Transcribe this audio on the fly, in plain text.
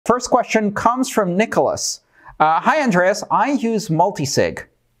First question comes from Nicholas. Hi Andreas, I use multisig.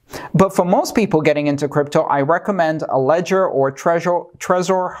 But for most people getting into crypto, I recommend a Ledger or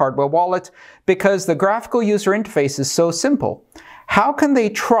Trezor hardware wallet because the graphical user interface is so simple. How can they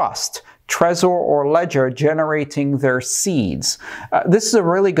trust Trezor or Ledger generating their seeds? This is a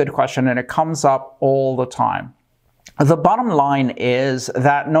really good question and it comes up all the time. The bottom line is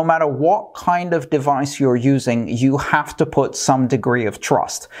that no matter what kind of device you're using, you have to put some degree of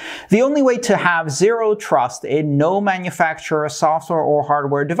trust. The only way to have zero trust in no manufacturer, software, or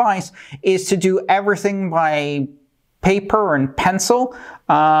hardware device is to do everything by paper and pencil,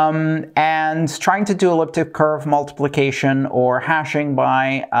 and trying to do elliptic curve multiplication or hashing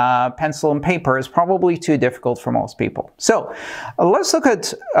by pencil and paper is probably too difficult for most people. So let's look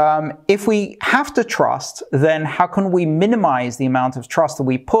at if we have to trust, then how can we minimize the amount of trust that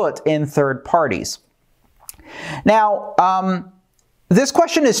we put in third parties? Now, this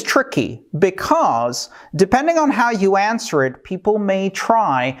question is tricky because depending on how you answer it, people may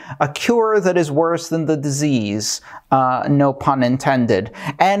try a cure that is worse than the disease, no pun intended.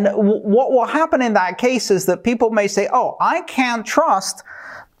 And what will happen in that case is that people may say, oh, I can't trust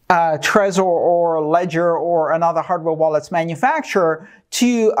Trezor or Ledger or another hardware wallet's manufacturer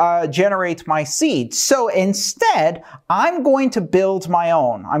to generate my seed. So instead, I'm going to build my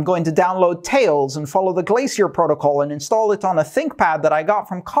own. I'm going to download Tails and follow the Glacier protocol and install it on a ThinkPad that I got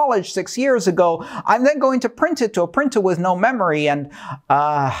from college 6 years ago. I'm then going to print it to a printer with no memory and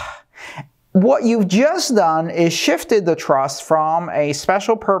what you've just done is shifted the trust from a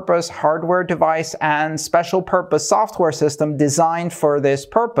special purpose hardware device and special purpose software system designed for this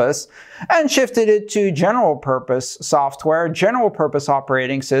purpose and shifted it to general purpose software, general purpose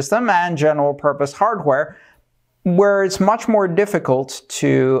operating system, and general purpose hardware, where it's much more difficult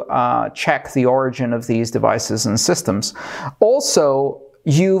to check the origin of these devices and systems. Also,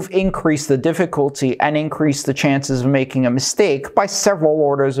 you've increased the difficulty and increased the chances of making a mistake by several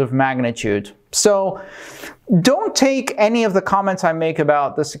orders of magnitude. So don't take any of the comments I make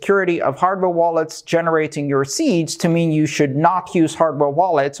about the security of hardware wallets generating your seeds to mean you should not use hardware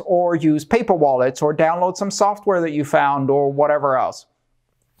wallets or use paper wallets or download some software that you found or whatever else.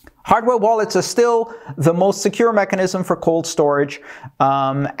 Hardware wallets are still the most secure mechanism for cold storage,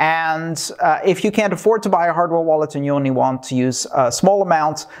 and if you can't afford to buy a hardware wallet and you only want to use small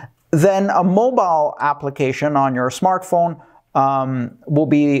amounts, then a mobile application on your smartphone will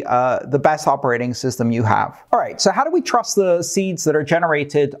be the best operating system you have. All right, so how do we trust the seeds that are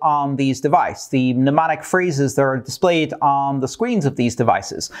generated on these devices, the mnemonic phrases that are displayed on the screens of these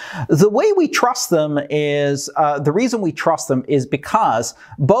devices? The way we trust them is, the reason we trust them is because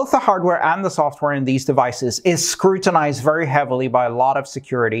both the hardware and the software in these devices is scrutinized very heavily by a lot of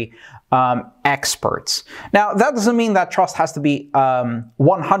security experts. Now, that doesn't mean that trust has to be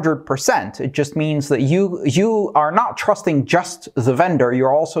 100%. It just means that you are not trusting just the vendor,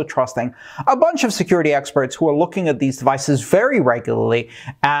 you're also trusting a bunch of security experts who are looking at these devices very regularly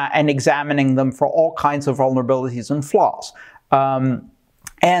and examining them for all kinds of vulnerabilities and flaws.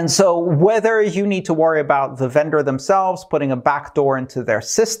 And so whether you need to worry about the vendor themselves putting a backdoor into their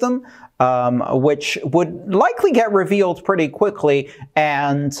system, which would likely get revealed pretty quickly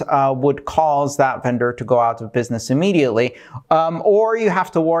and would cause that vendor to go out of business immediately, or you have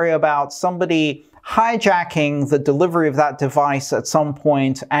to worry about somebody hijacking the delivery of that device at some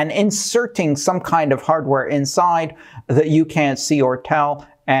point and inserting some kind of hardware inside that you can't see or tell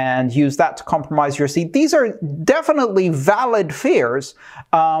and use that to compromise your seed. These are definitely valid fears,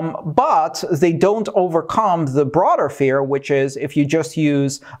 but they don't overcome the broader fear, which is if you just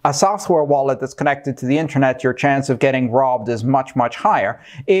use a software wallet that's connected to the internet, your chance of getting robbed is much, much higher.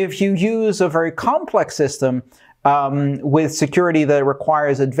 If you use a very complex system with security that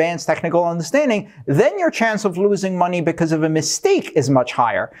requires advanced technical understanding, then your chance of losing money because of a mistake is much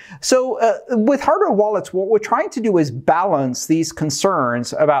higher. So with hardware wallets, what we're trying to do is balance these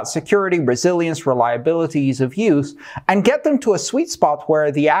concerns about security, resilience, reliability, ease of use, and get them to a sweet spot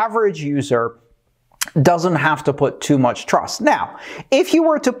where the average user doesn't have to put too much trust. Now, if you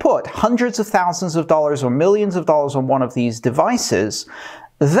were to put hundreds of thousands of dollars or millions of dollars on one of these devices,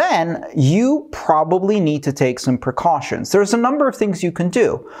 then you probably need to take some precautions. There's a number of things you can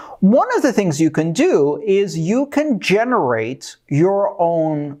do. One of the things you can do is you can generate your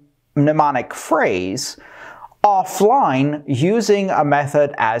own mnemonic phrase offline using a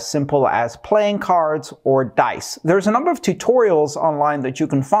method as simple as playing cards or dice. There's a number of tutorials online that you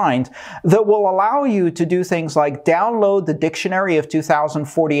can find that will allow you to do things like download the dictionary of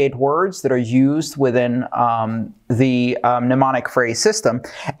 2048 words that are used within the mnemonic phrase system,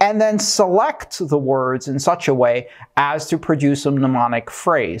 and then select the words in such a way as to produce a mnemonic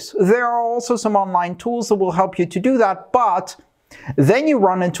phrase. There are also some online tools that will help you to do that, but then you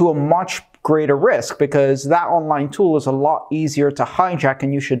run into a much greater risk because that online tool is a lot easier to hijack,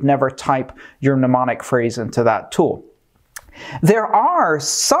 and you should never type your mnemonic phrase into that tool. There are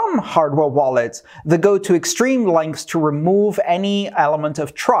some hardware wallets that go to extreme lengths to remove any element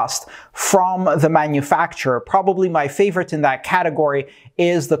of trust from the manufacturer. Probably my favorite in that category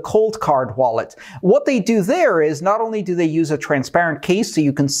is the Cold Card wallet. What they do there is not only do they use a transparent case so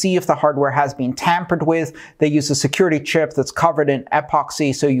you can see if the hardware has been tampered with, they use a security chip that's covered in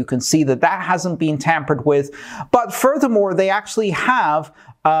epoxy so you can see that that hasn't been tampered with, but furthermore, they actually have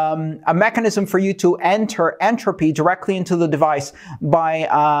a mechanism for you to enter entropy directly into the device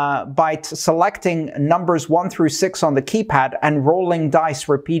by selecting numbers 1 through 6 on the keypad and rolling dice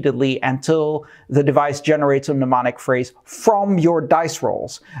repeatedly until the device generates a mnemonic phrase from your dice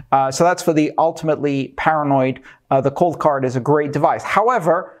rolls. So that's for the ultimately paranoid. The Cold Card is a great device.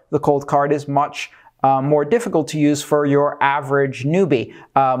 However, the Cold Card is much more difficult to use for your average newbie,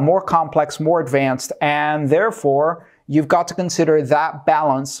 more complex, more advanced, and therefore you've got to consider that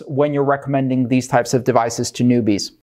balance when you're recommending these types of devices to newbies.